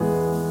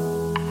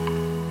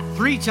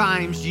Three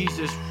times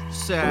Jesus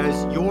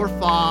says, your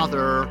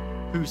Father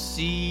who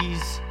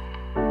sees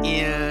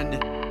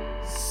in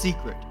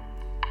secret.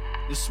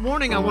 This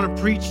morning I want to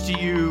preach to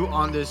you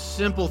on this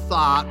simple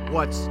thought,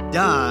 what's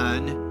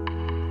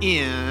done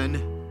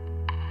in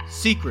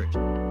secret.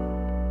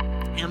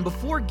 And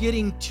before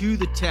getting to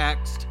the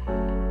text,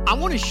 I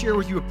want to share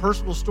with you a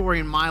personal story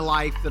in my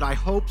life that I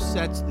hope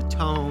sets the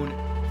tone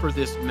for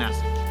this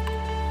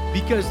message.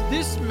 Because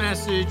this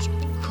message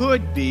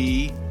could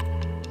be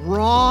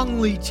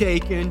wrongly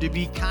taken to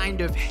be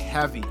kind of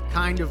heavy,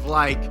 kind of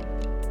like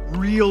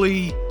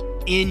really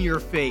in your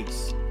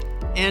face.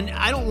 And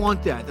I don't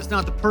want that. That's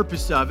not the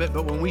purpose of it.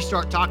 But when we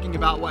start talking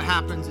about what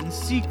happens in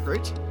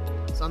secret,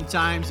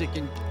 sometimes it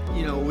can,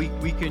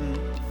 we can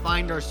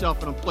find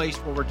ourselves in a place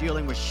where we're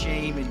dealing with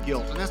shame and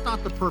guilt. And that's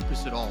not the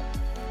purpose at all.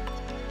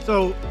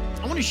 So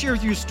I want to share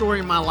with you a story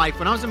in my life.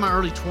 When I was in my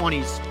early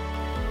 20s,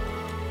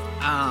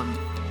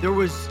 there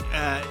was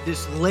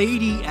this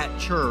lady at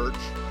church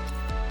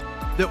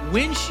that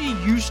when she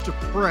used to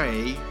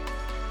pray,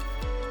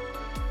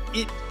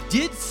 it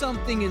did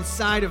something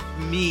inside of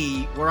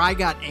me where I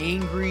got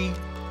angry.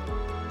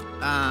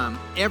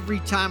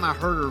 Every time I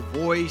heard her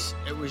voice,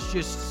 it was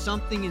just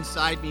something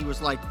inside me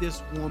was like,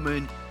 this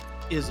woman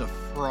is a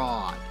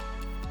fraud.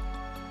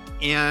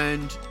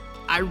 And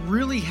I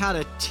really had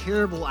a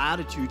terrible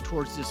attitude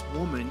towards this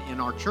woman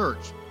in our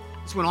church.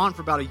 This went on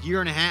for about a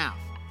year and a half.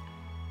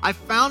 I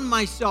found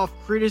myself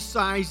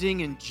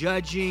criticizing and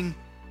judging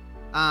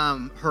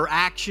her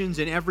actions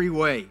in every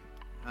way.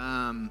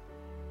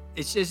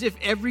 It's as if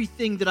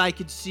everything that I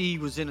could see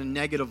was in a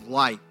negative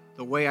light.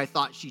 The way I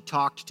thought she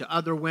talked to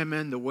other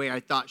women, the way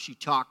I thought she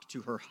talked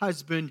to her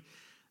husband,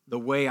 the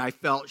way I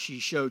felt she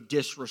showed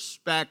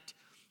disrespect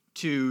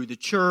to the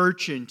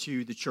church and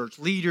to the church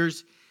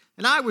leaders.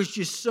 And I was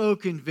just so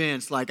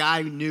convinced, like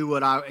I knew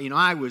what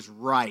I was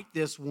right.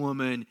 This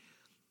woman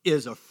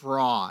is a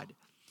fraud.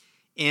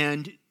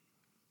 And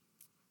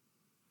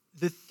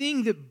the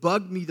thing that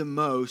bugged me the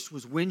most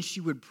was when she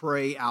would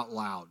pray out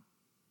loud.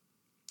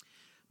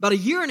 About a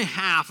year and a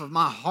half of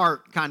my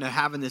heart kind of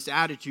having this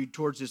attitude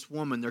towards this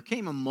woman, there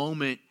came a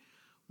moment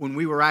when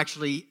we were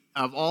actually,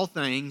 of all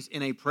things,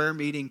 in a prayer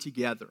meeting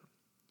together.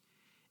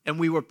 And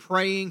we were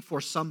praying for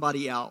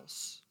somebody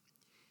else.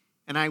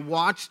 And I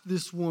watched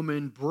this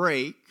woman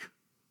break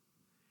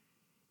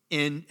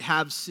and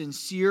have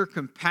sincere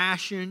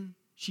compassion.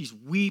 She's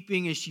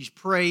weeping as she's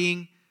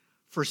praying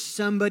for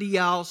somebody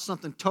else,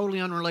 something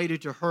totally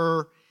unrelated to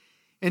her.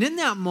 And in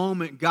that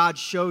moment, God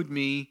showed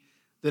me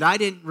that I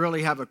didn't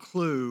really have a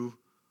clue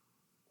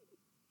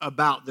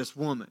about this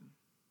woman.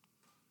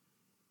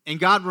 And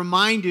God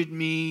reminded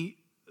me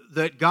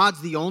that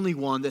God's the only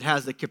one that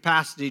has the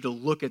capacity to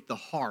look at the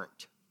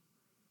heart.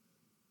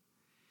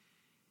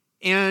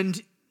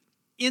 And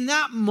in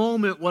that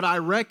moment, what I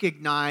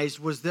recognized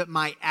was that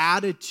my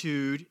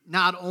attitude,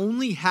 not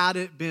only had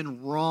it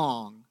been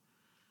wrong,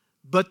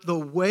 but the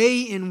way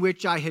in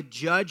which I had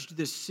judged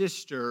this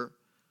sister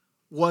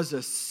was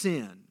a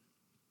sin.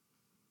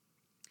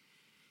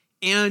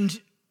 And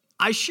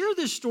I share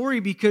this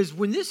story because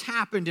when this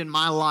happened in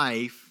my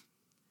life,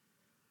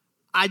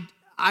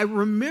 I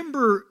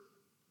remember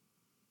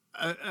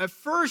at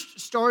first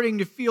starting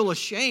to feel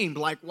ashamed,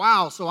 like,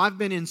 wow, so I've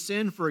been in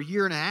sin for a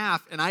year and a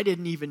half and I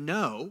didn't even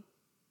know.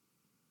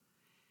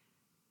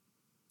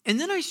 And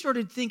then I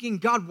started thinking,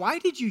 God, why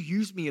did you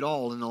use me at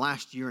all in the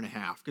last year and a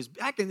half? Because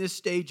back in this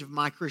stage of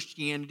my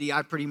Christianity,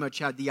 I pretty much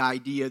had the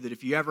idea that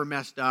if you ever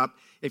messed up,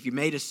 if you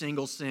made a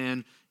single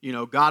sin,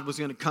 God was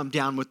going to come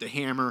down with the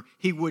hammer.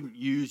 He wouldn't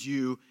use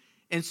you.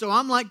 And so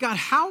I'm like, God,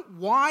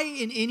 why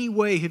in any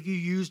way have you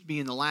used me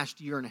in the last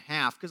year and a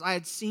half? Because I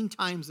had seen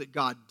times that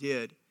God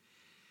did.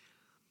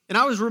 And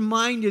I was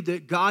reminded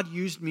that God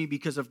used me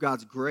because of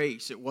God's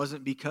grace. It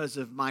wasn't because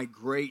of my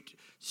great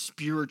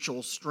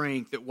spiritual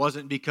strength. It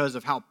wasn't because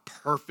of how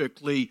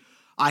perfectly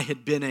I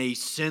had been a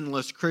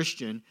sinless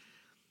Christian.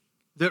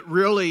 That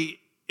really,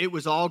 it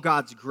was all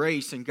God's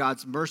grace and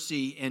God's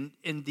mercy.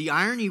 And the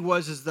irony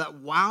is that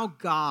while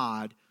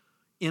God,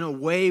 in a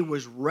way,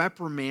 was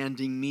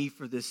reprimanding me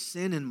for this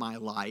sin in my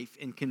life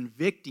and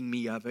convicting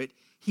me of it,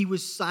 He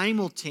was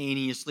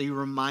simultaneously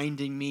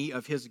reminding me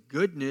of His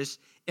goodness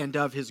and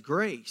of His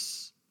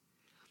grace.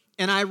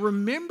 And I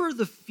remember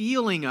the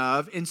feeling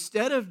of,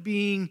 instead of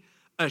being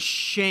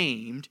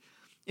ashamed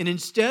and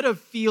instead of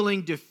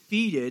feeling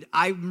defeated,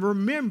 I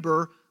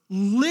remember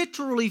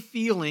literally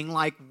feeling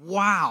like,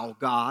 wow,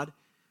 God,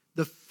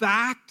 the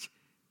fact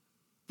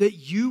that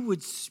you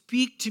would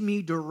speak to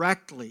me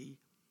directly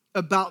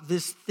about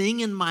this thing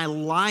in my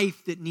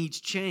life that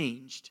needs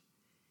changed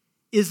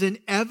is an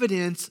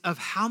evidence of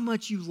how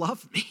much you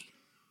love me.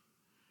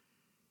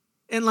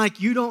 And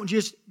like you don't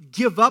just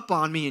give up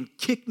on me and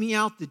kick me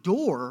out the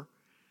door,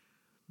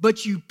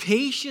 but you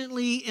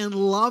patiently and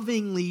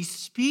lovingly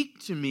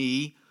speak to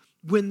me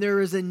when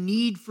there is a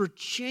need for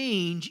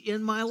change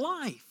in my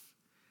life.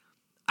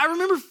 I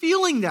remember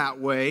feeling that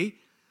way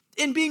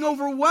and being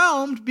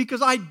overwhelmed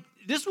because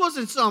this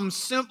wasn't some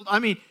simple,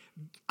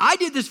 I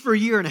did this for a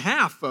year and a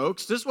half,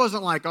 folks. This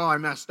wasn't like, oh, I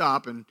messed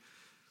up and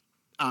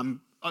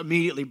I'm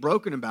immediately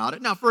broken about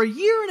it. Now, for a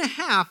year and a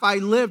half, I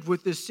lived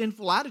with this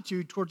sinful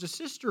attitude towards a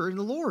sister in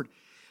the Lord.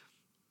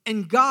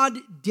 And God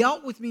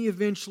dealt with me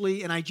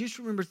eventually, and I just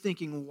remember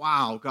thinking,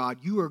 wow, God,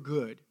 you are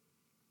good.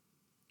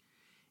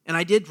 And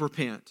I did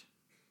repent.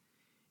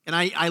 And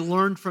I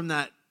learned from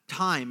that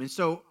time. And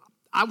so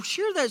I'll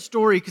share that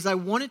story because I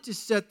wanted to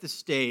set the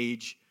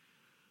stage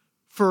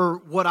for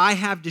what I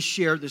have to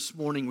share this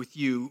morning with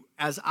you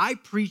as I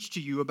preach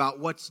to you about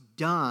what's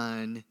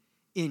done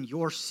in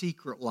your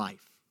secret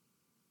life.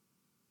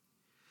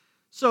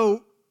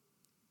 So,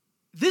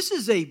 this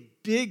is a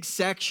big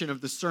section of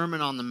the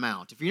Sermon on the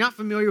Mount. If you're not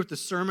familiar with the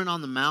Sermon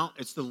on the Mount,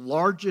 it's the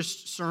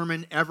largest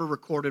sermon ever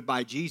recorded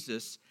by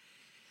Jesus.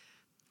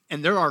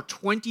 And there are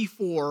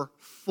 24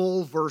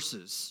 full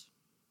verses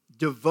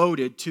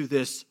devoted to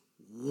this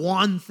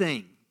one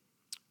thing.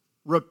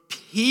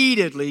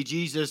 Repeatedly,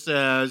 Jesus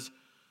says,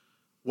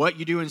 what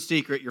you do in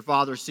secret, your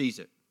Father sees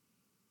it.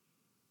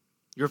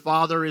 Your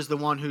Father is the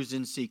one who's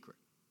in secret.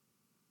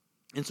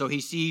 And so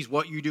He sees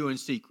what you do in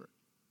secret.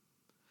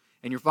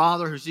 And your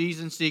Father who sees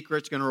in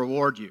secret is going to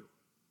reward you.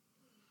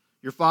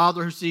 Your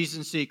Father who sees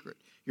in secret.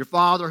 Your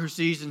Father who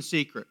sees in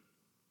secret.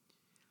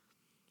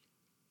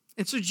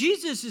 And so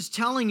Jesus is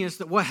telling us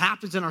that what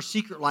happens in our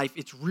secret life,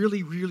 it's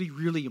really, really,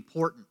 really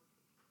important.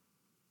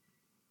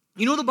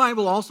 You know, the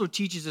Bible also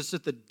teaches us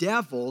that the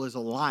devil is a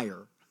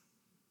liar.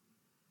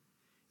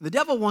 The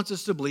devil wants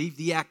us to believe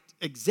the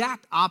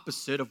exact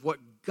opposite of what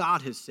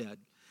God has said.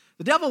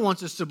 The devil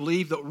wants us to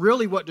believe that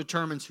really what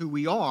determines who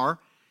we are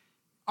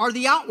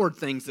the outward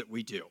things that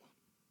we do.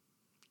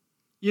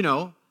 You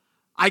know,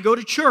 I go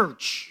to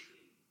church.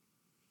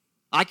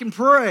 I can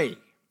pray.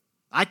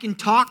 I can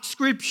talk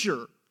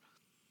Scripture.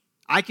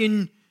 I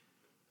can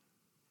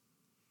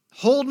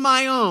hold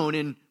my own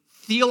in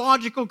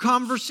theological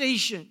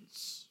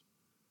conversations.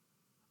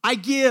 I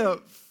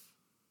give.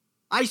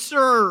 I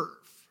serve.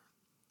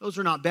 Those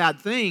are not bad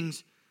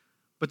things,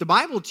 but the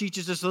Bible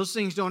teaches us those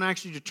things don't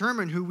actually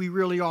determine who we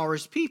really are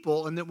as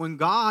people, and that when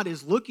God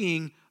is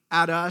looking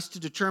at us to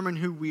determine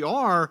who we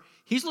are,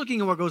 He's looking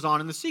at what goes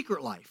on in the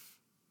secret life.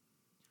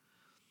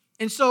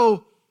 And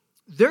so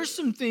there's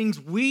some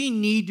things we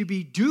need to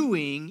be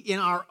doing in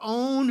our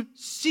own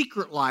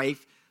secret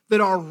life that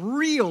are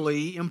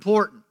really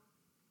important.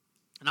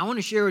 And I want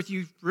to share with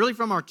you, really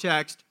from our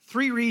text,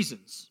 3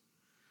 reasons.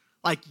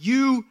 Like,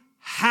 you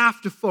have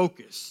to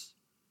focus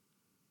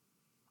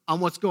on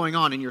what's going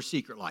on in your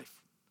secret life.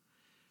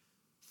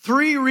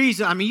 3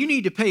 reasons. I mean, you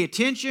need to pay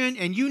attention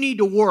and you need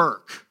to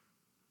work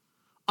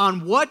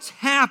on what's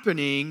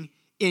happening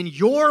in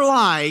your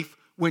life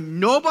when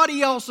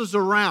nobody else is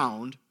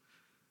around.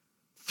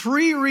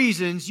 3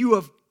 reasons you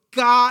have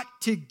got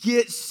to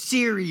get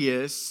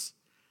serious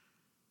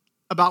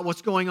about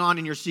what's going on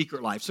in your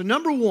secret life. So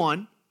number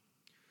 1,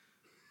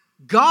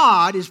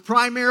 God is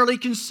primarily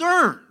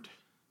concerned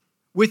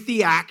with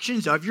the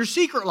actions of your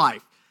secret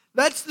life.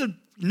 That's the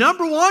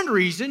number 1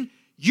 reason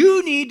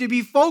you need to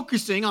be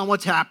focusing on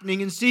what's happening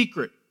in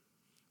secret.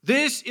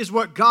 This is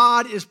what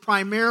God is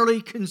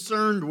primarily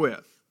concerned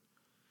with.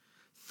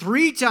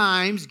 3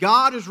 times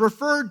God is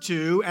referred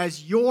to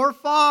as your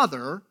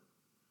Father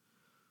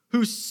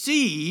who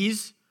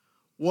sees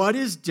what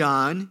is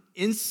done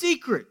in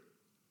secret.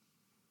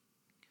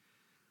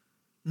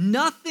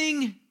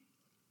 Nothing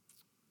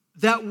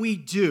that we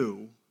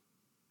do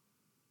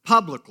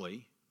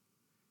publicly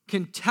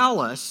can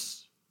tell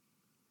us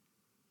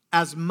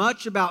as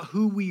much about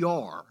who we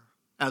are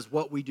as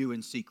what we do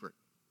in secret.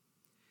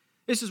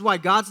 This is why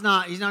He's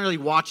not really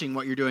watching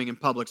what you're doing in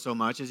public so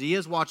much as He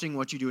is watching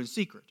what you do in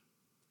secret.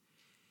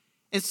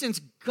 And since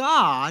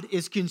God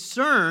is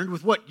concerned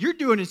with what you're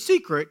doing in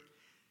secret,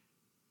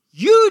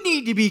 you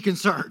need to be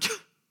concerned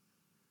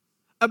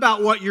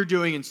about what you're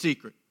doing in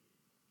secret.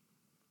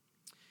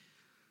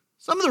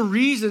 Some of the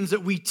reasons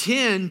that we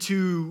tend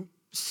to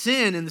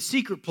sin in the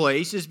secret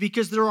place is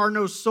because there are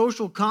no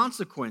social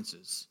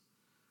consequences.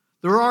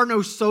 There are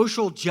no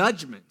social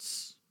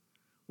judgments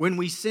when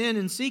we sin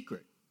in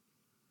secret.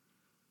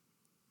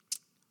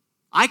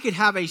 I could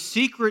have a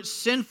secret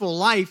sinful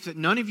life that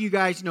none of you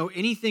guys know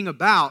anything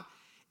about,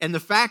 and the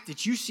fact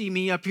that you see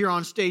me up here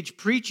on stage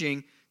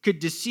preaching could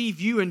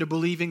deceive you into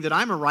believing that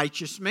I'm a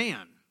righteous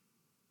man.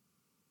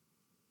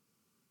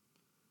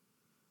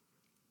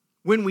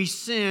 When we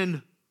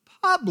sin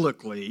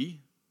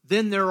publicly,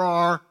 then there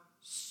are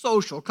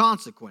social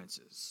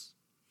consequences.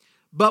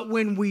 But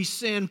when we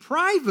sin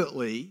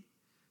privately,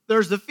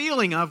 there's the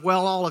feeling of,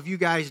 well, all of you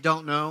guys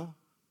don't know.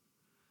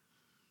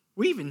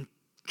 We even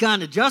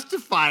kind of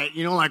justify it,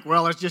 like,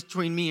 well, it's just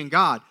between me and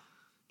God.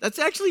 That's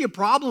actually a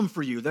problem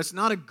for you. That's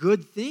not a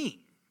good thing.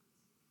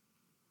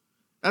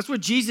 That's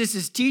what Jesus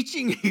is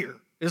teaching here.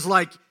 It's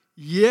like,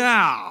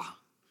 yeah,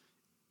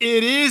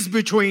 it is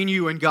between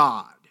you and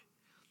God.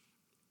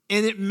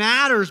 And it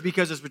matters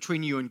because it's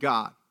between you and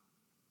God.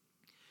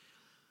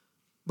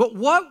 But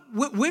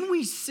when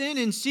we sin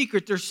in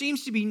secret, there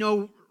seems to be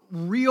no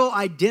real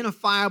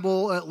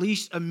identifiable, at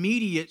least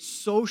immediate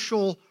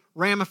social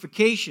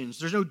ramifications.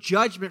 There's no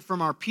judgment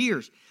from our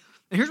peers.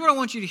 And here's what I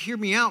want you to hear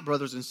me out,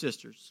 brothers and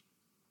sisters.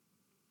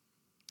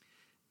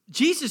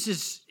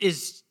 Jesus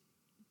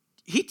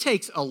he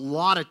takes a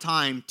lot of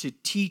time to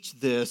teach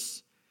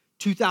this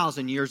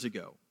 2,000 years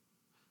ago.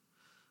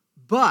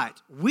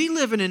 But we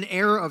live in an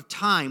era of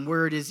time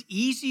where it is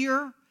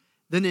easier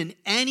than in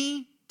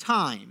any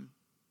time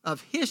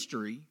of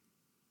history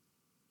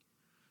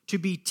to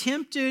be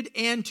tempted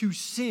and to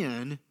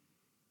sin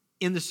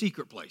in the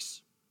secret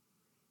place.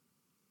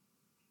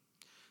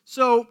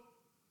 So,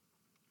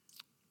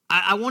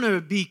 I want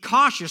to be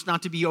cautious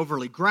not to be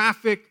overly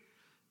graphic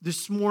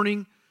this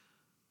morning,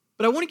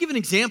 but I want to give an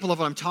example of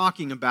what I'm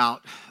talking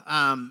about.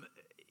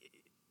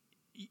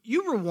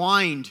 You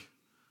rewind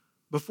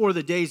before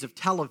the days of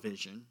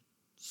television,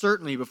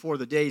 certainly before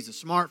the days of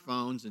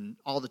smartphones and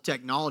all the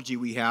technology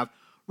we have,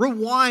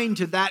 rewind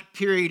to that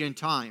period in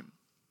time.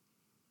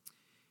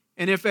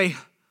 And if a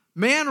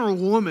man or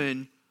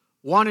woman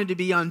wanted to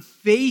be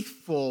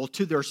unfaithful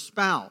to their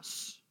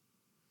spouse,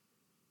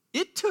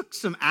 it took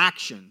some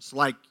actions.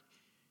 Like,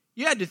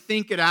 you had to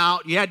think it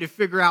out. You had to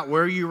figure out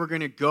where you were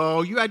going to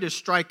go. You had to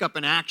strike up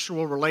an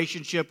actual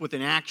relationship with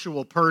an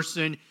actual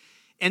person.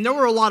 And there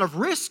were a lot of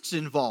risks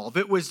involved.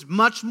 It was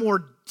much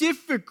more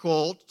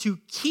difficult to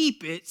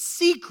keep it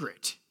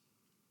secret.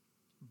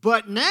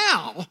 But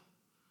now,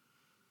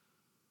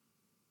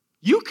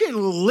 you can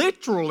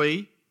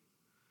literally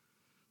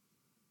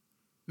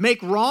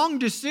make wrong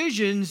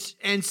decisions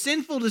and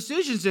sinful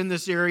decisions in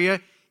this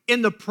area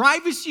in the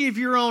privacy of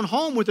your own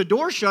home with the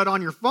door shut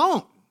on your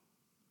phone.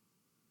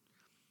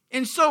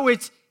 And so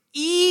it's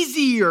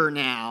easier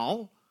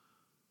now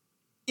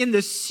in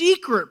the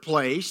secret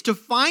place to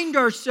find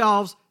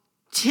ourselves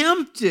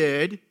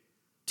tempted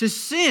to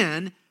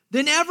sin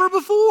than ever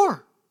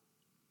before.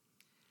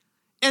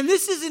 And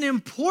this is an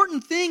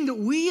important thing that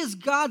we as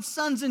God's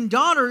sons and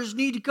daughters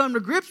need to come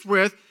to grips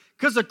with,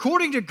 because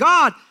according to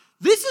God,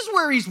 this is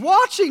where He's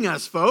watching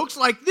us, folks.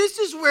 Like, this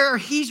is where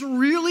He's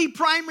really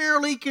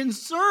primarily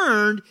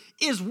concerned,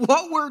 is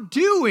what we're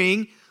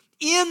doing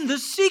in the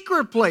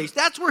secret place.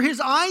 That's where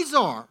His eyes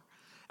are.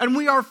 And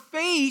we are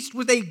faced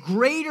with a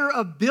greater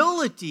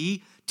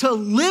ability to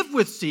live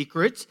with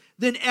secrets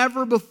than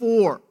ever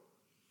before.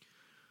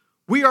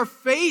 We are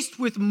faced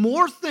with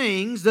more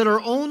things that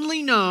are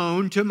only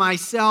known to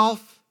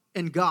myself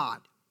and God.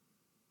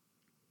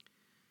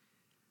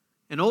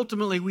 And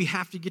ultimately, we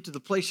have to get to the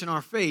place in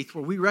our faith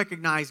where we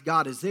recognize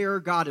God is there,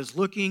 God is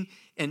looking,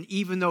 and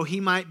even though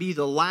He might be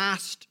the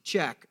last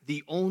check,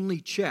 the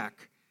only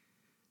check,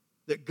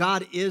 that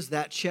God is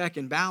that check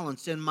and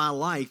balance in my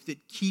life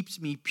that keeps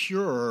me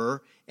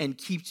pure and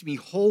keeps me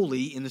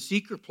holy in the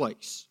secret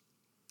place.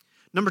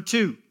 Number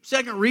two,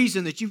 second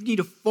reason that you need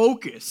to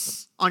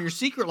focus on your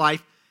secret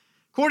life,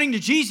 according to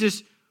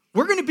Jesus,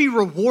 we're going to be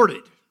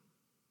rewarded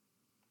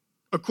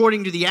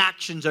according to the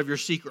actions of your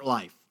secret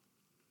life.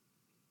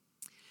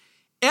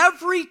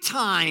 Every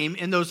time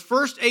in those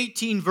first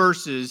 18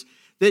 verses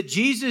that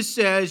Jesus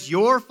says,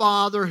 your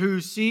Father who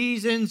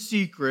sees in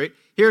secret,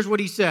 here's what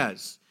He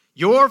says.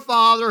 Your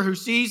Father who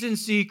sees in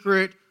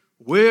secret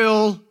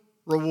will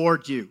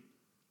reward you.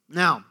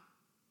 Now,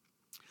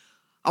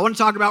 I want to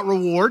talk about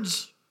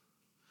rewards,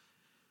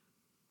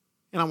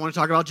 and I want to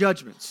talk about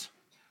judgments.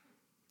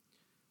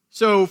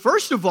 So,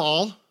 first of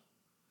all,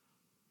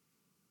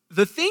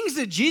 the things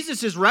that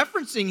Jesus is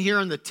referencing here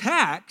in the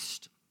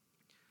text,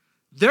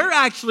 they're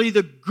actually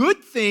the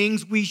good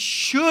things we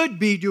should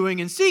be doing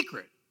in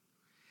secret.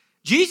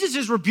 Jesus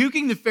is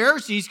rebuking the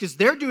Pharisees because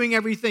they're doing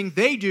everything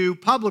they do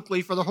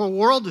publicly for the whole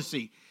world to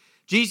see.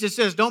 Jesus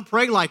says, don't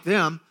pray like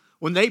them.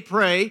 When they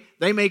pray,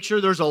 they make sure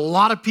there's a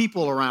lot of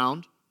people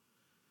around.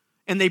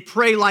 And they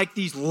pray like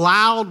these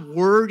loud,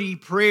 wordy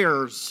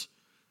prayers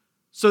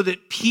so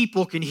that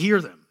people can hear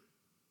them.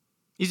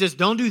 He says,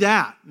 don't do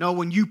that. No,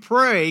 when you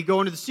pray, go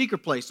into the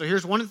secret place. So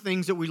here's one of the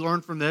things that we learn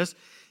from this,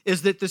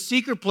 is that the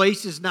secret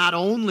place is not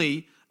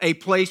only a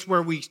place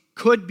where we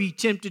could be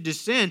tempted to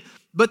sin,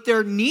 but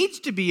there needs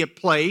to be a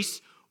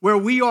place where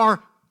we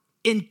are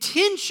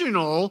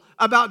intentional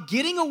about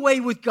getting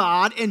away with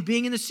God and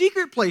being in the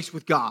secret place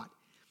with God.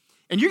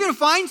 And you're going to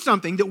find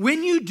something that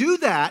when you do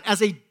that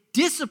as a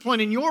discipline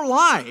in your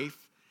life,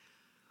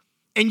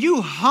 and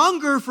you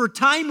hunger for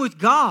time with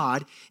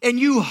God, and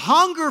you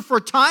hunger for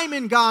time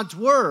in God's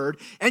Word,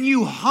 and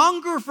you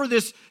hunger for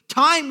this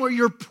time where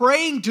you're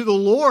praying to the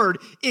Lord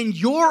in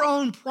your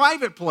own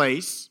private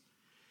place,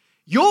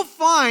 you'll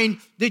find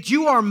that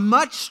you are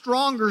much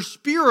stronger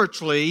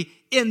spiritually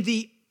in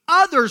the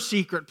other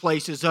secret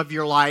places of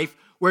your life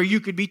where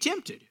you could be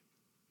tempted.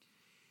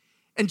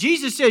 And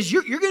Jesus says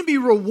you're going to be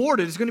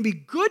rewarded. It's going to be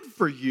good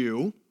for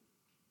you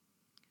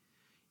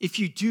if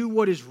you do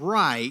what is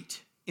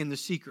right in the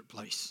secret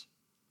place.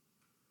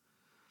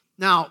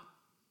 Now,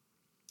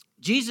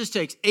 Jesus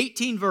takes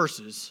 18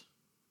 verses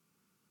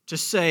to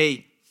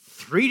say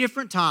 3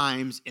 different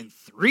times in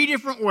 3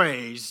 different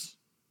ways,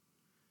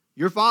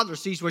 your Father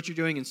sees what you're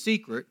doing in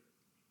secret,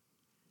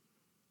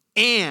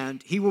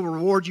 and He will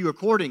reward you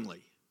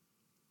accordingly.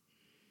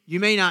 You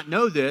may not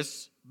know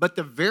this, but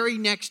the very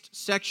next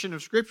section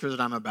of Scripture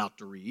that I'm about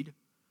to read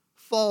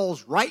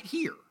falls right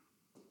here.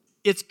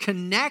 It's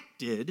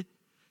connected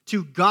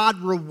to God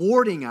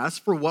rewarding us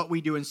for what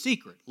we do in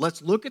secret.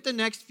 Let's look at the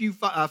next few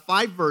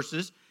 5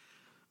 verses,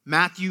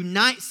 Matthew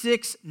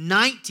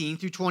 6:19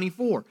 through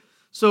 24.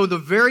 So the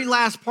very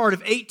last part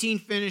of 18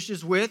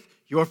 finishes with,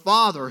 your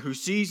Father who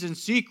sees in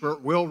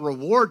secret will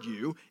reward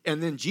you.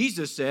 And then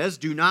Jesus says,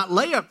 do not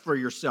lay up for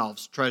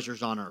yourselves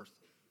treasures on earth,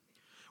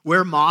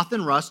 where moth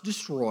and rust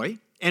destroy,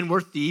 and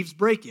where thieves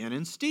break in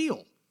and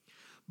steal.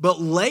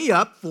 But lay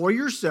up for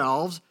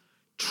yourselves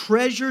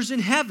treasures in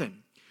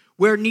heaven,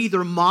 where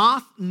neither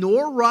moth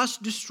nor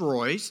rust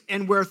destroys,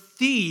 and where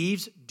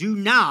thieves do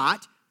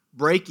not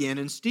break in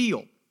and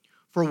steal.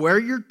 For where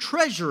your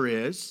treasure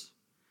is,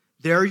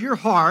 there your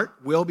heart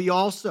will be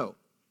also.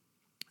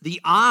 The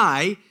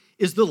eye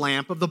is the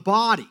lamp of the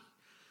body.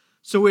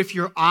 So if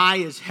your eye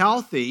is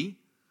healthy,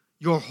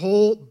 your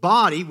whole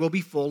body will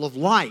be full of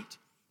light.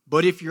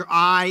 But if your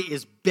eye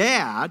is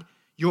bad,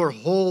 your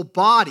whole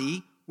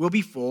body will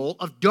be full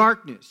of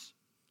darkness.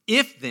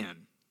 If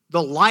then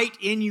the light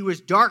in you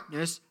is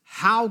darkness,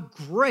 how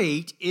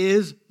great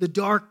is the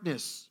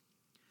darkness?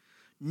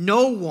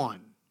 No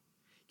one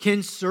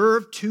can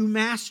serve 2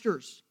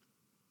 masters,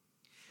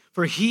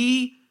 for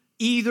he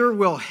either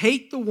will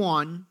hate the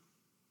one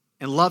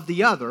and love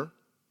the other,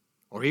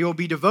 or he will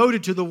be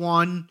devoted to the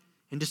one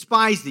and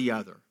despise the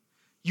other.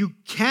 You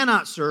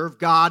cannot serve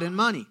God and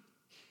money.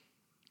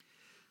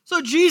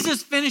 So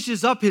Jesus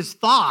finishes up his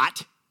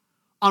thought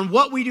on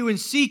what we do in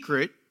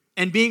secret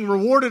and being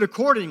rewarded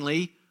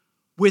accordingly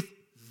with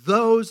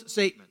those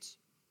statements.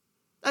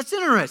 That's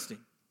interesting.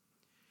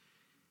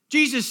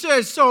 Jesus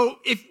says, so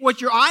if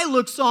what your eye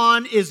looks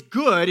on is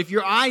good, if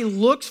your eye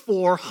looks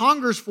for,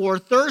 hungers for,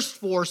 thirsts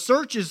for,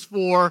 searches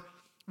for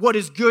what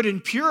is good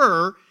and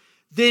pure,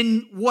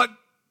 then what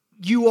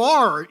you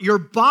are, your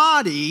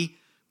body,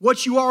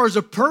 what you are as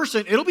a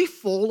person, it'll be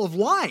full of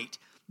light.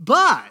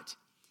 But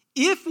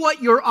if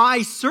what your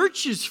eye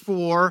searches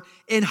for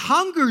and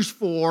hungers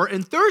for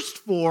and thirsts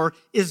for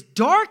is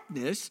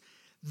darkness,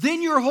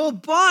 then your whole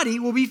body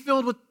will be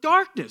filled with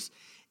darkness.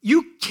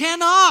 You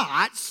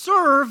cannot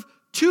serve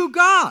 2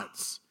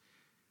 gods.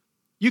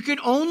 You can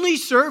only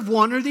serve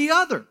one or the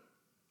other.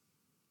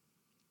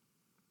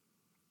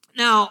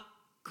 Now,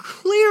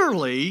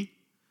 clearly,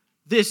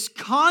 this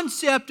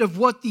concept of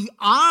what the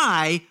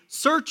eye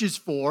searches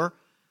for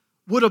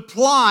would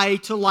apply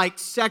to like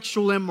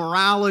sexual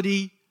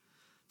immorality,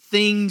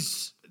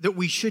 things that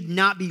we should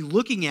not be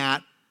looking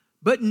at.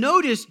 But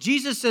notice,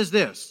 Jesus says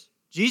this.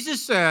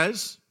 Jesus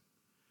says,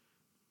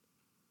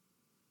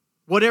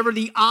 whatever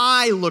the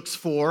eye looks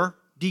for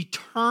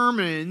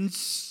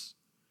determines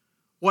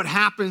what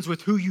happens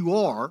with who you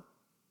are.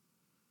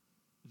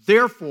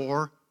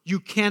 Therefore, you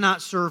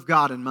cannot serve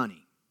God and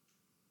money.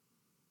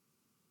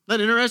 Isn't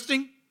that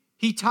interesting?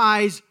 He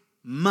ties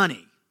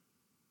money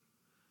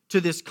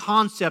to this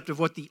concept of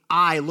what the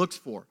eye looks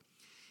for.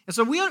 And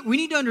so we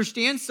need to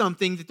understand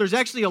something, that there's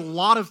actually a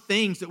lot of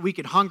things that we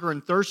could hunger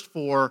and thirst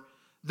for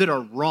that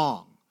are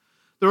wrong.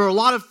 There are a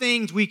lot of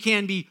things we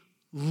can be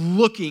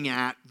looking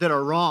at that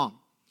are wrong.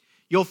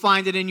 You'll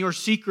find that in your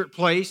secret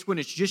place, when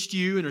it's just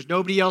you and there's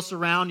nobody else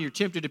around, you're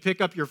tempted to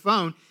pick up your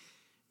phone.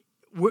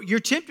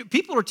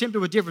 People are tempted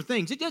with different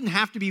things. It doesn't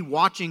have to be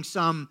watching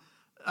some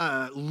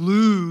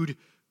lewd,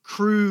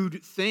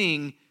 crude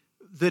thing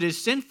that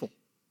is sinful.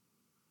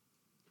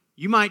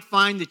 You might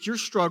find that your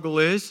struggle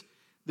is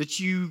that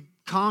you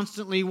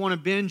constantly want to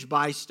binge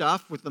buy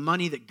stuff with the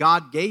money that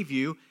God gave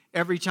you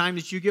every time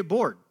that you get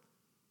bored.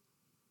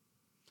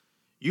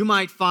 You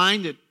might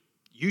find that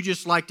you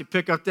just like to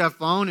pick up that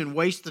phone and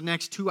waste the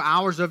next 2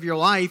 hours of your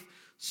life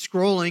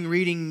scrolling,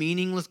 reading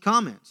meaningless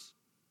comments.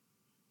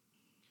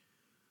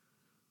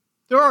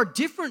 There are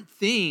different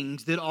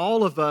things that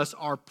all of us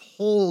are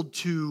pulled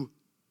to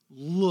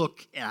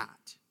look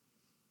at.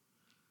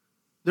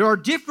 There are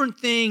different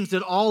things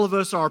that all of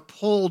us are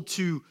pulled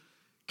to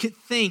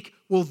think,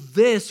 well,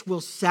 this will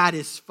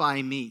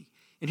satisfy me.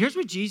 And here's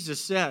what Jesus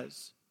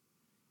says.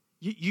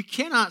 You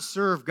cannot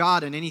serve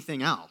God in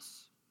anything else.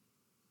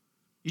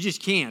 You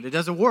just can't. It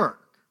doesn't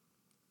work.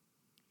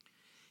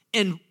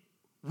 And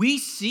we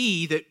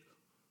see that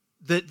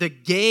the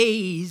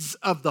gaze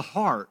of the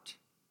heart,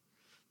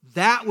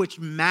 that which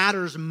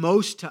matters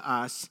most to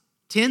us,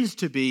 tends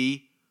to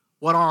be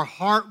what our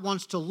heart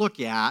wants to look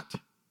at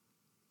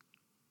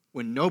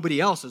when nobody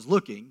else is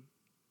looking,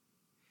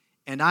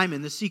 and I'm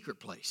in the secret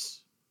place.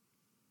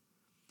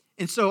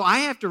 And so I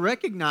have to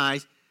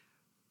recognize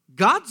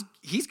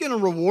He's going to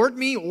reward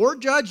me or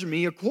judge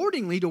me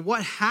accordingly to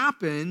what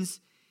happens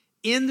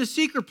in the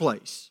secret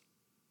place.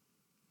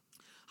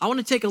 I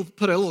want to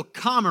put a little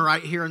comma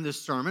right here in this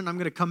sermon. I'm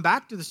going to come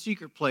back to the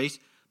secret place,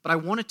 but I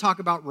want to talk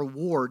about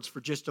rewards for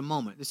just a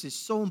moment. This is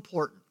so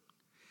important.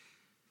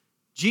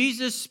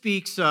 Jesus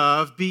speaks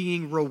of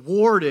being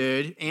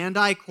rewarded, and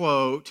I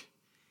quote,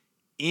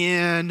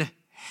 in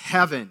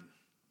heaven.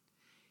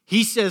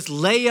 He says,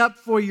 lay up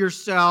for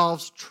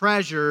yourselves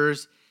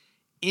treasures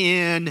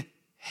in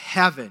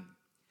heaven.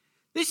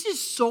 This is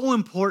so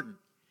important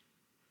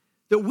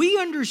that we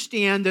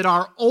understand that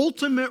our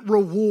ultimate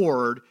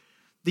reward,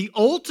 the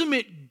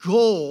ultimate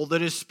goal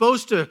that is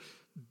supposed to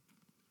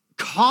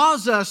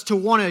cause us to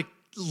want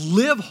to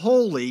live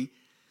holy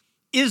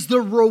is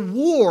the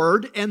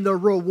reward, and the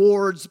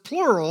rewards,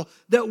 plural,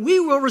 that we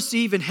will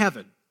receive in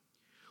heaven.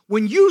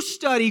 When you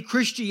study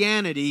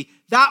Christianity,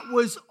 that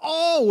was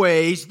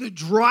always the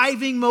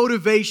driving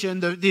motivation,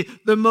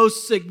 the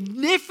most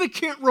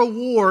significant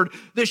reward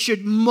that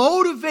should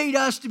motivate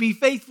us to be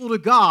faithful to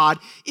God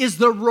is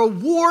the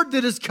reward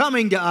that is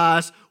coming to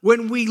us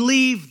when we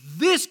leave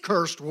this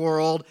cursed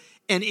world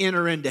and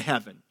enter into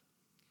heaven.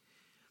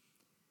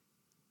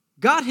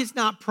 God has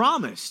not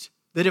promised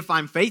that if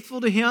I'm faithful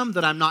to Him,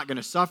 that I'm not going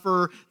to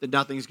suffer, that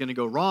nothing's going to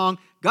go wrong.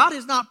 God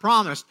has not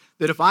promised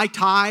that if I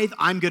tithe,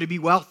 I'm going to be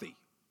wealthy.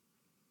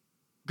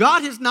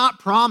 God has not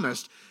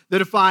promised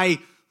that if I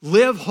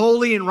live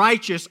holy and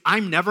righteous,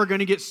 I'm never going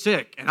to get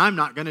sick and I'm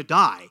not going to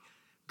die.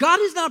 God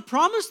has not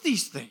promised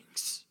these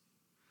things.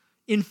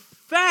 In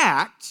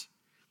fact,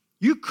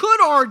 you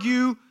could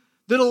argue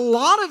that a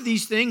lot of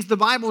these things the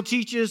Bible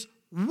teaches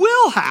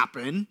will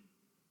happen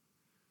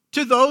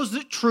to those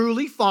that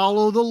truly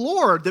follow the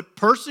Lord, that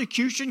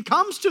persecution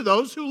comes to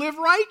those who live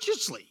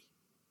righteously.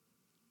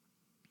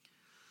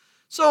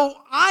 So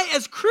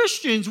as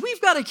Christians,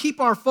 we've got to keep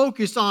our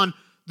focus on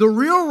the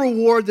real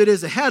reward that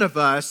is ahead of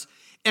us,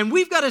 and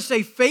we've got to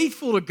stay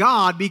faithful to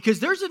God because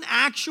there's an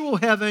actual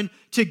heaven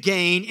to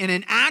gain and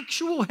an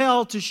actual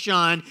hell to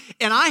shun,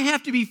 and I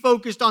have to be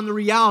focused on the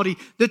reality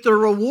that the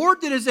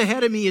reward that is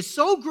ahead of me is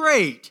so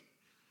great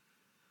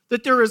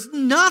that there is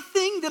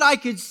nothing that I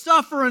could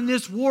suffer in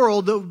this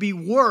world that would be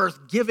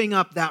worth giving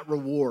up that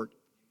reward.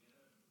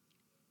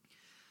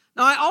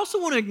 Now, I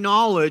also want to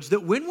acknowledge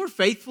that when we're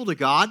faithful to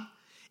God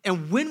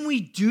and when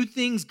we do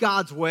things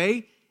God's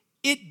way,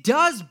 it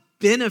does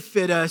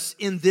benefit us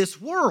in this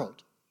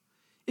world.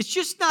 It's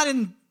just not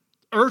in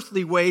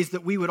earthly ways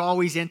that we would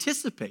always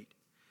anticipate.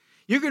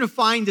 You're going to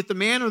find that the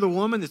man or the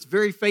woman that's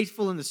very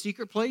faithful in the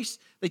secret place,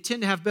 they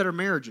tend to have better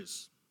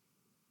marriages.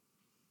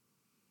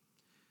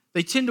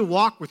 They tend to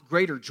walk with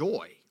greater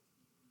joy.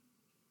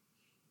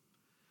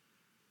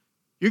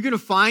 You're going to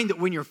find that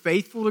when you're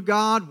faithful to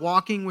God,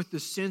 walking with the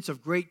sense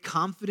of great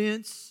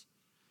confidence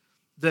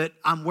that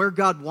I'm where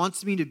God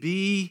wants me to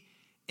be,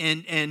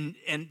 and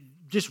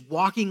just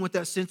walking with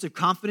that sense of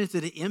confidence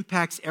that it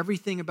impacts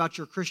everything about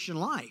your Christian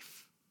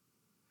life.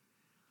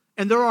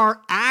 And there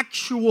are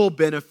actual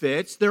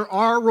benefits, there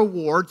are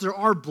rewards, there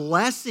are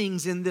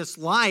blessings in this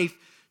life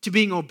to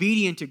being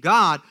obedient to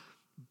God,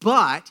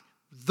 but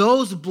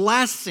those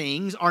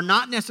blessings are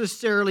not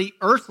necessarily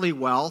earthly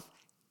wealth,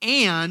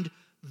 and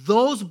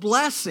those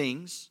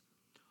blessings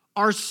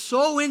are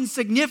so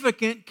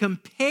insignificant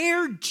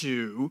compared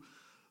to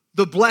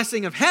the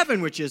blessing of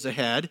heaven, which is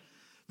ahead,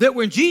 that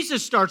when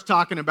Jesus starts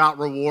talking about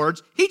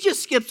rewards, He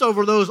just skips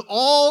over those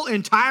all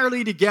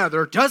entirely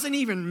together, doesn't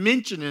even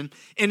mention them,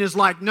 and is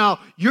like, no,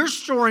 you're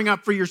storing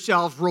up for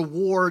yourselves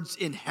rewards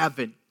in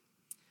heaven.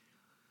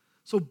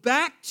 So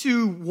back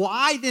to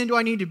why then do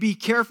I need to be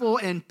careful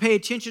and pay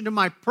attention to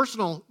my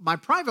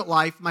private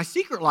life, my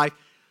secret life?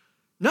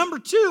 Number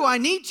two, I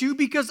need to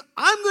because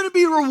I'm going to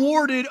be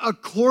rewarded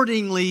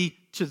accordingly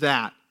to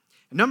that.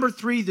 And number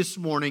three this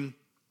morning,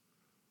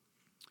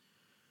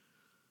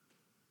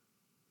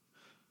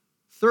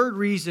 third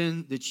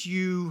reason that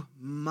you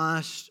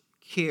must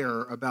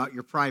care about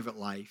your private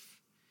life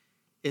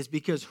is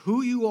because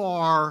who you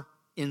are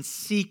in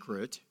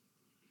secret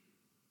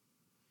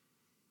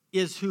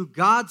is who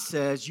God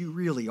says you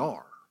really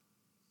are.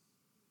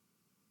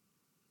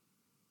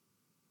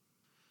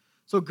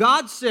 So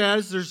God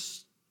says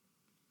there's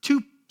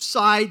two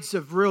sides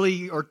of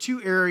or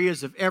two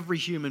areas of every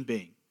human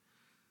being.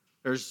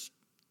 There's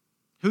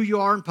who you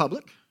are in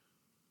public,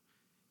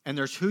 and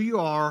there's who you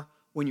are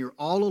when you're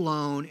all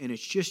alone and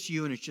it's just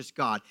you and it's just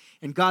God.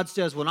 And God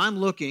says, when I'm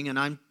looking and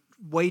I'm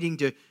waiting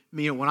to,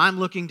 when I'm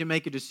looking to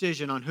make a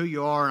decision on who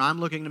you are and I'm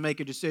looking to make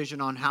a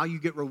decision on how you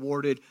get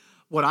rewarded,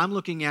 what I'm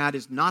looking at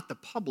is not the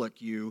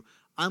public you,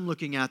 I'm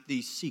looking at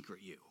the secret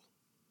you.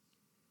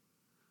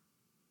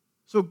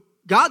 So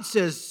God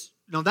says,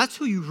 no, that's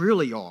who you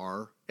really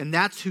are, and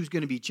that's who's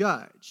going to be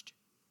judged.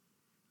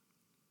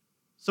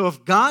 So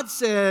if God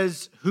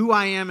says who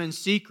I am in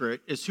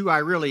secret is who I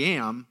really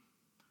am,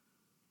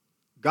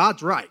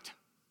 God's right.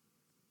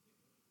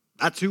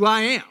 That's who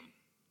I am.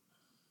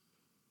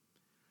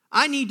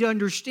 I need to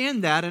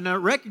understand that, and I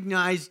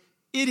recognize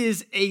it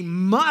is a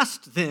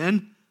must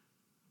then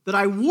that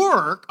I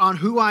work on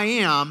who I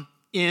am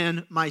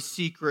in my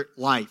secret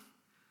life.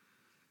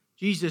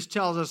 Jesus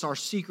tells us our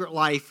secret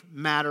life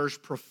matters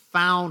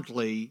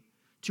profoundly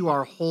to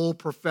our whole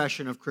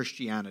profession of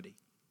Christianity.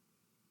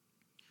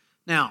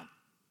 Now,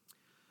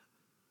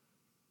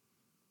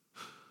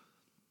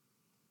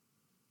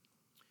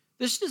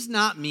 this does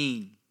not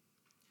mean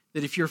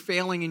that if you're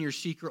failing in your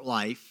secret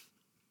life,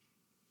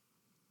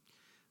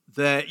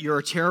 that you're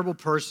a terrible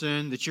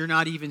person, that you're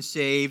not even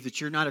saved, that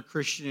you're not a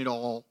Christian at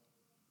all.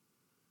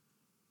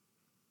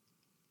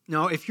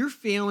 No, if you're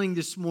failing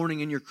this morning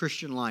in your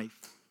Christian life,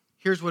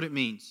 here's what it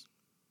means.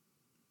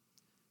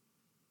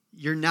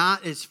 You're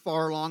not as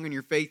far along in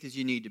your faith as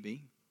you need to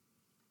be.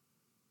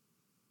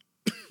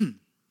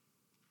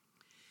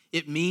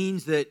 It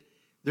means that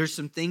there's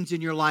some things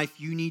in your life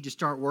you need to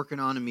start working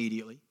on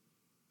immediately.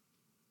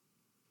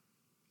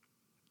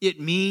 It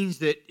means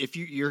that if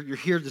you're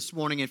here this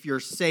morning, if you're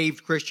a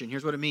saved Christian,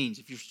 here's what it means.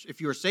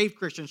 If you're a saved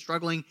Christian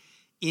struggling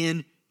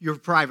in your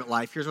private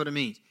life, here's what it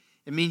means.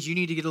 It means you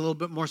need to get a little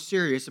bit more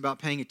serious about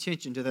paying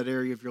attention to that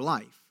area of your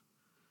life.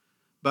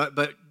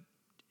 But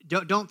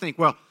don't think,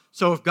 well,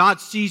 so if God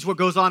sees what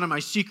goes on in my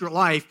secret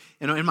life,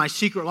 and in my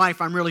secret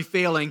life I'm really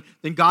failing,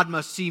 then God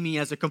must see me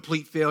as a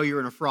complete failure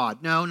and a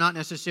fraud. No, not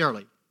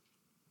necessarily.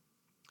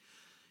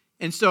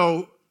 And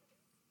so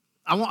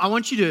I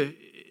want you to,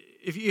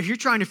 if you're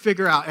trying to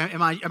figure out,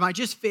 am I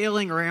just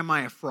failing or am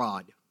I a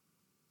fraud?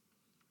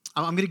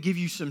 I'm going to give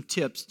you some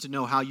tips to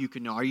know how you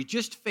can know. Are you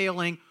just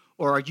failing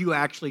or are you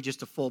actually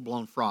just a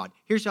full-blown fraud?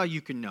 Here's how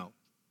you can know.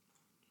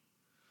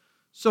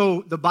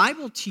 So the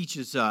Bible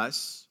teaches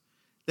us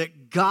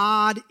that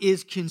God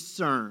is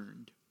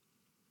concerned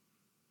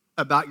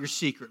about your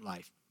secret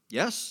life.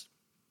 Yes?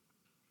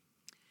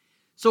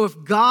 So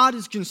if God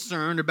is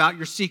concerned about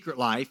your secret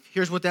life,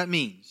 here's what that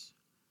means.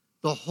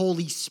 The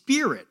Holy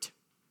Spirit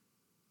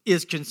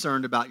is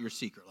concerned about your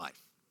secret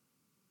life.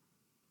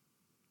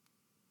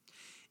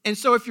 And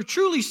so if you're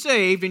truly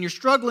saved and you're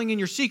struggling in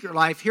your secret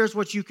life, here's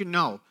what you can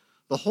know.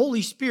 The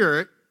Holy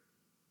Spirit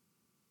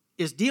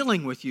is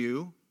dealing with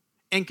you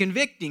and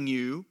convicting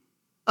you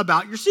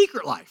about your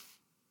secret life.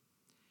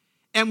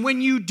 And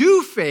when you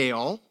do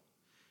fail,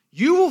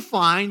 you will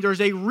find there's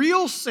a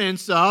real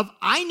sense of,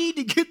 I need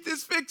to get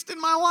this fixed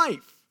in my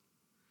life.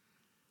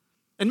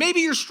 And maybe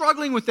you're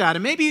struggling with that,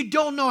 and maybe you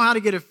don't know how to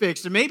get it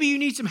fixed, and maybe you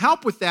need some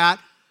help with that.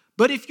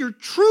 But if you're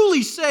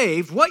truly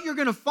saved, what you're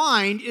going to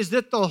find is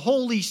that the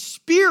Holy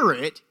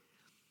Spirit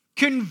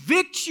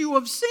convicts you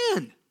of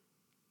sin.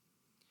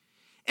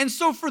 And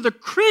so for the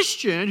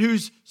Christian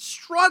who's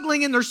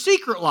struggling in their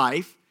secret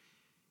life,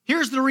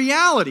 here's the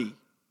reality.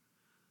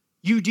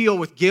 You deal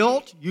with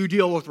guilt, you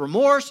deal with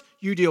remorse,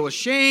 you deal with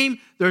shame.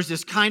 There's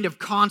this kind of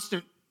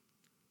constant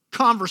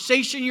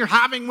conversation you're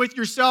having with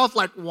yourself,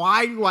 like,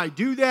 why do I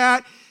do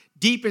that?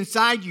 Deep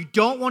inside, you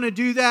don't want to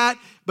do that,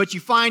 but you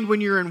find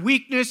when you're in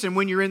weakness and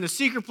when you're in the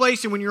secret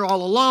place and when you're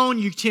all alone,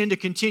 you tend to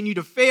continue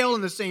to fail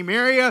in the same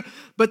area.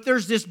 But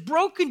there's this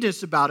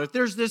brokenness about it.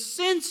 There's this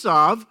sense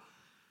of,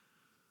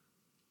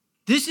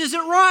 this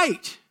isn't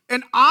right,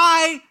 and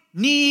I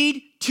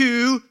need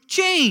to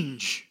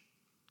change.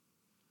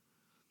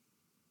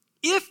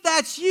 If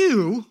that's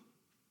you,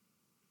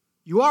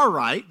 you are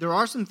right. There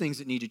are some things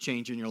that need to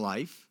change in your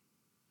life.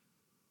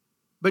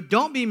 But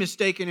don't be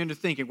mistaken into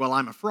thinking, well,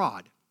 I'm a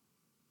fraud.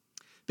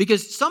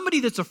 Because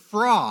somebody that's a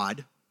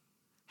fraud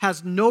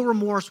has no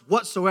remorse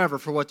whatsoever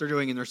for what they're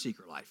doing in their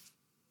secret life.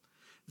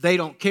 They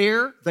don't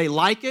care, they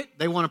like it,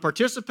 they want to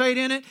participate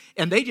in it,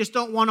 and they just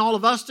don't want all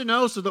of us to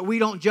know so that we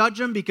don't judge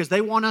them because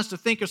they want us to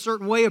think a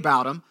certain way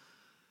about them.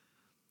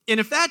 And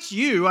if that's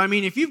you, I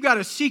mean, if you've got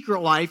a secret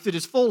life that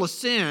is full of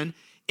sin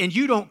and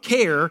you don't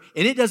care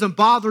and it doesn't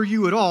bother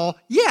you at all,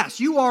 yes,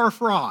 you are a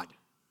fraud.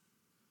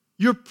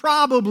 You're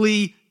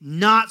probably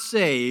not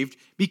saved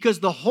because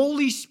the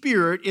Holy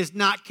Spirit is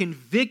not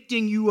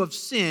convicting you of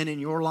sin in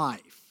your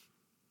life.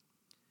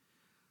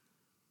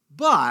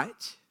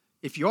 But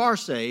if you are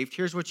saved,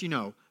 here's what you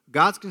know.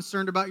 God's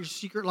concerned about your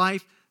secret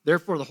life,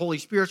 therefore the Holy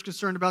Spirit's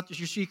concerned about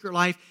your secret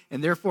life,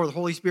 and therefore the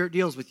Holy Spirit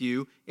deals with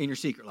you in your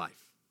secret life.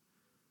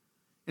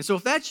 And so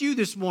if that's you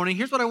this morning,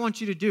 here's what I want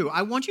you to do.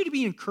 I want you to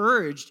be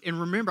encouraged and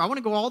remember, I want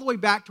to go all the way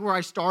back to where I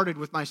started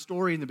with my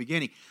story in the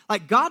beginning.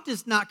 Like, God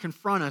does not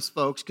confront us,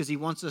 folks, because he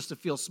wants us to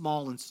feel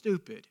small and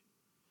stupid.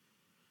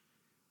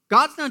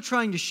 God's not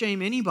trying to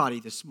shame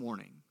anybody this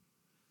morning.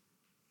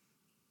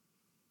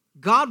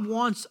 God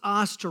wants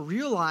us to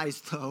realize,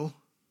 though,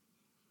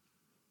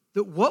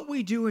 that what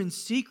we do in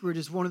secret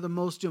is one of the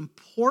most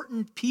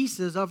important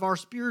pieces of our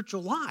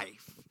spiritual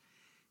life.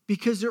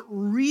 Because it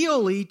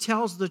really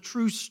tells the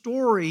true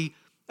story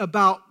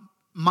about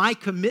my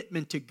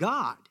commitment to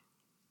God.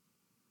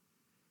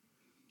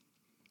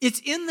 It's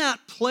in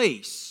that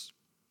place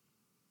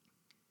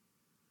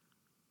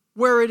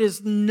where it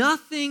is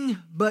nothing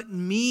but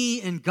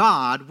me and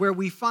God, where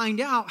we find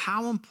out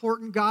how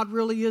important God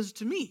really is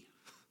to me.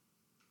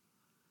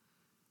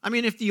 I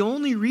mean, if the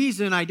only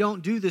reason I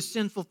don't do this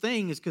sinful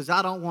thing is because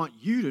I don't want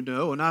you to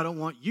know and I don't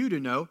want you to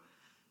know,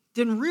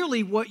 then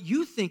really what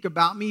you think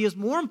about me is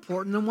more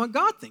important than what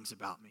God thinks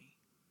about me.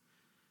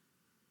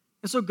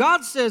 And so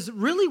God says,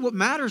 really what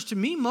matters to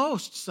me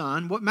most,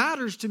 son, what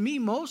matters to me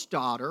most,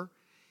 daughter,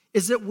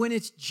 is that when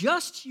it's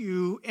just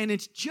you and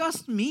it's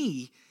just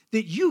me,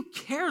 that you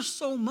care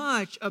so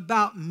much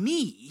about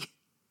me,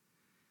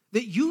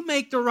 that you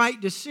make the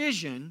right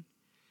decision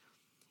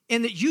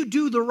and that you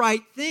do the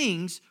right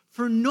things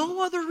for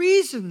no other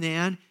reason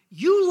than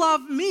you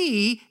love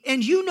me,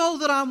 and you know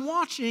that I'm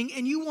watching,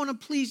 and you want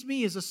to please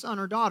me as a son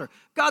or daughter.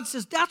 God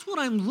says, that's what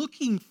I'm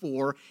looking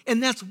for,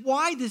 and that's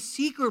why the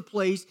secret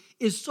place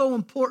is so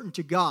important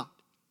to God.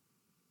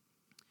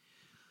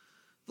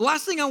 The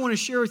last thing I want to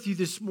share with you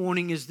this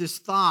morning is this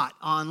thought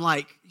on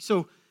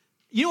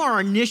our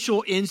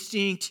initial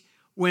instinct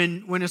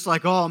when it's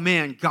like, oh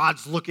man,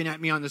 God's looking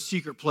at me on the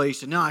secret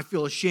place and now I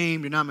feel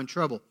ashamed and I'm in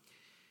trouble.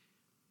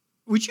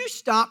 Would you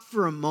stop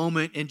for a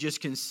moment and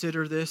just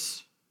consider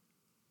this?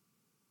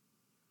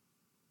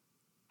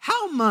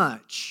 How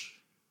much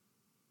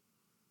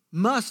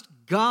must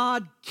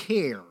God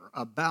care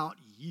about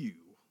you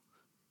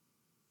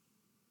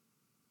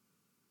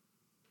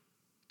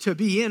to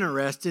be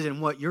interested in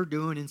what you're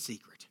doing in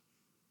secret?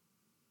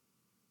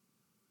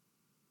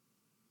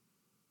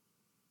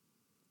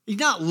 He's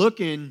not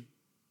looking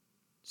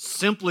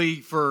simply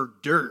for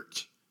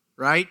dirt,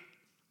 right?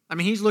 I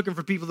mean, he's looking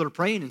for people that are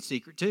praying in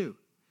secret too.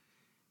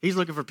 He's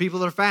looking for people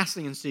that are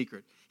fasting in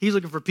secret. He's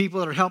looking for people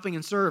that are helping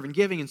and serve and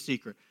giving in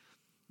secret.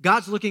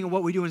 God's looking at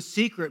what we do in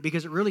secret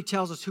because it really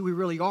tells us who we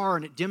really are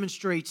and it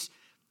demonstrates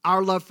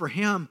our love for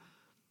him.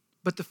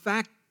 But the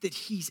fact that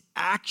he's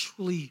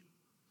actually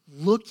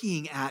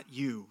looking at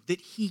you, that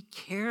he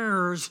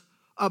cares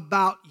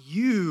about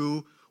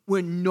you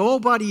when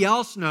nobody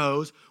else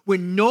knows,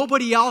 when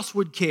nobody else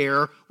would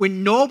care,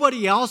 when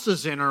nobody else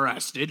is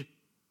interested,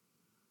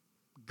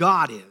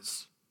 God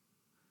is.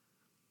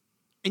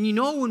 And you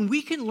know, when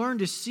we can learn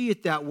to see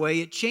it that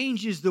way, it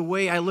changes the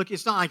way I look.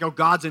 It's not like, oh,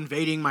 God's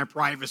invading my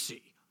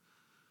privacy.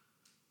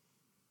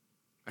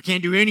 I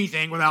can't do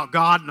anything without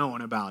God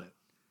knowing about it.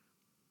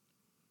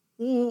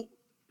 Well,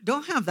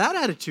 don't have that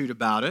attitude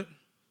about it.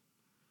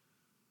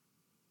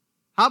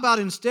 How about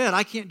instead,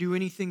 I can't do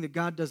anything that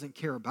God doesn't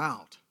care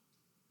about?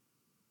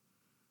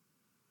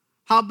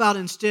 How about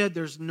instead,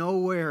 there's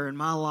nowhere in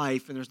my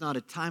life and there's not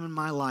a time in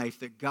my life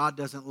that God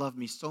doesn't love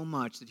me so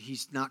much that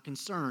he's not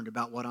concerned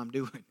about what I'm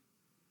doing?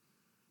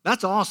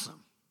 That's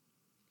awesome.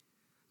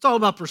 It's all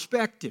about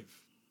perspective.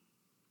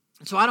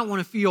 And so I don't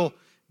want to feel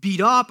beat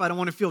up. I don't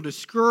want to feel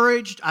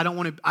discouraged. I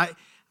want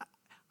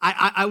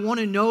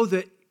to know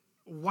that,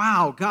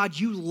 wow, God,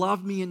 you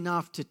love me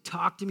enough to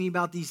talk to me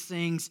about these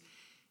things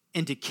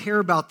and to care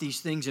about these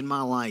things in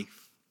my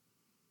life.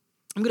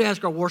 I'm going to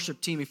ask our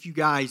worship team if you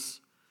guys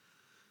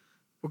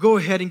will go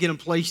ahead and get in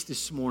place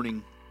this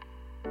morning.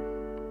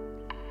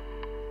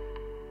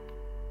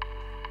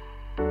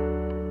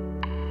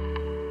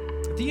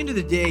 At the end of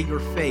the day, your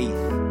faith,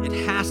 it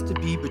has to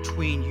be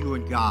between you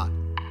and God.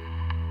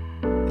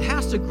 It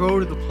has to grow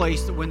to the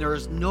place that when there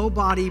is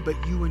nobody but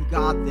you and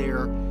God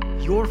there,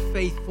 you're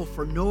faithful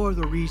for no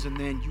other reason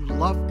than you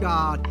love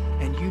God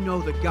and you know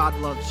that God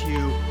loves you.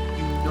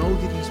 You know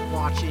that he's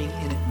watching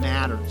and it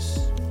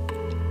matters.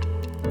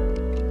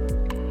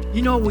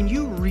 You know, when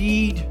you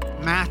read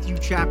Matthew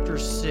chapter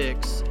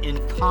 6 in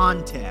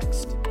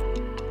context,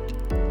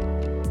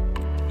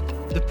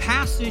 the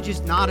passage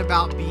is not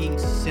about being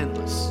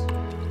sinless.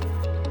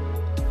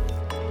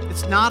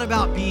 It's not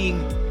about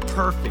being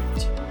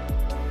perfect.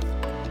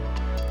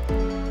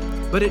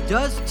 But it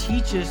does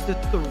teach us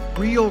that the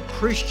real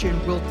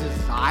Christian will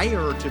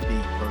desire to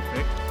be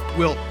perfect,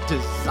 will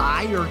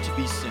desire to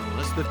be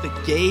sinless, that the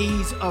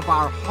gaze of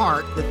our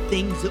heart, the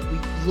things that we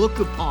look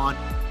upon,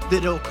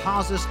 that it'll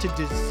cause us to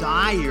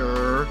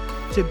desire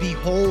to be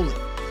holy.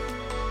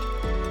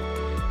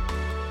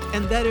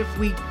 And that if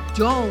we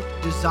don't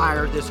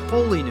desire this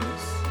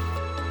holiness,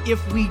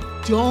 if we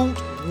don't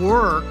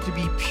work to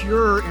be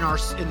pure in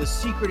the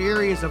secret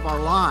areas of our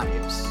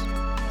lives,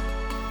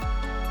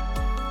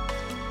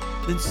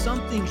 then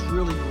something's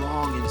really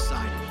wrong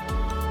inside of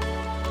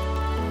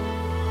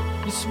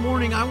you. This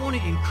morning, I want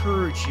to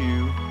encourage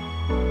you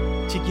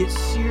to get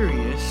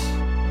serious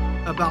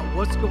about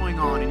what's going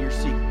on in your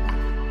secret life.